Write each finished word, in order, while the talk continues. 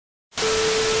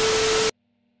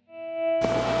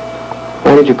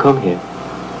did you come here?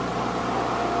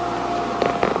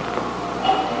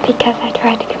 Because I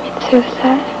tried to commit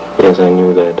suicide. Yes, I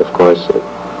knew that, of course.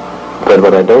 But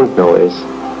what I don't know is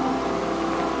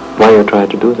why you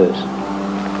tried to do this.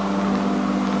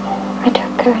 I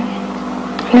took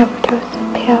an overdose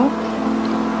of pills.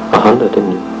 100,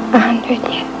 didn't you? 100,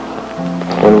 yes.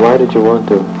 And why did you want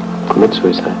to commit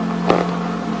suicide?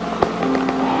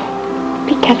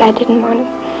 Because I didn't want to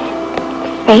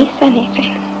face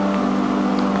anything.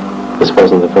 This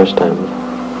wasn't the first time.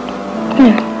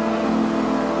 No.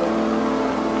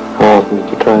 How often did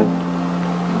you try?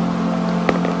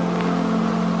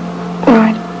 Well,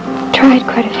 I tried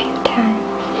quite a few times.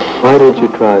 Why did you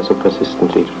try so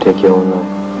persistently to take your own life?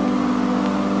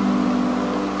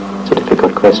 It's a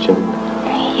difficult question.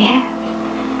 Yes.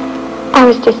 I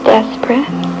was just desperate,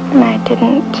 and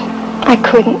I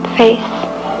couldn't face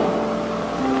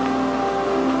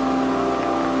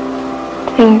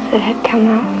things that had come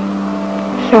up.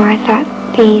 So I thought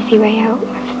the easy way out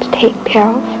was to take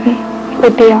pills and it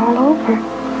would be all over.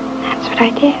 That's what I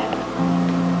did.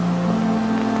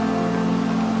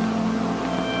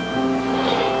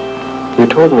 You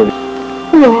told me.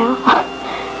 Well,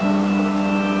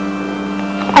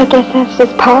 I guess that's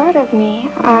just part of me.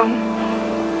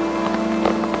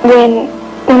 When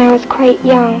I was quite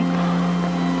young,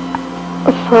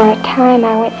 for a time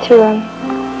I went through a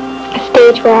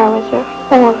stage where I was a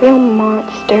real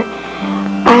monster.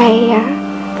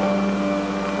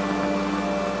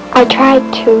 I tried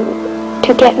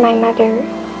to get my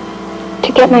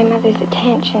mother's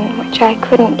attention, which I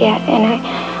couldn't get, and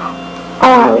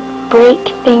I would break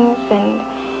things and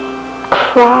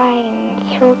cry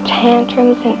and throw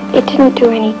tantrums, and it didn't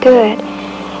do any good.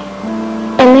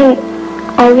 And then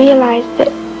I realized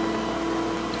that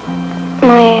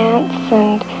my aunts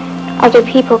and other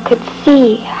people could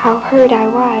see how hurt I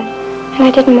was, and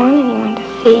I didn't want anyone to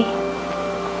see,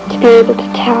 to be able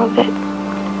to tell that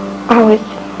I was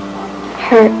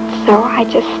hurt, so I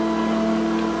just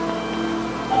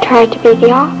tried to be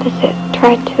the opposite,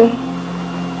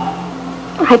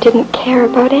 I didn't care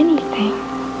about anything,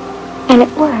 and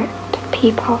it worked.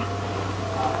 People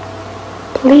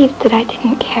believed that I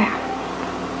didn't care.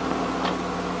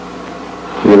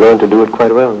 You learned to do it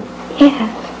quite well.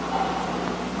 Yes.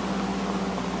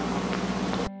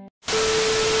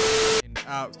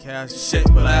 Outcast shit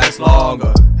will last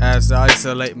longer as I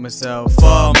isolate myself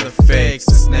from the fakes,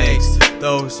 the snakes,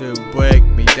 those who break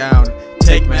me down,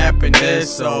 take my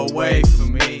happiness away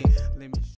from me.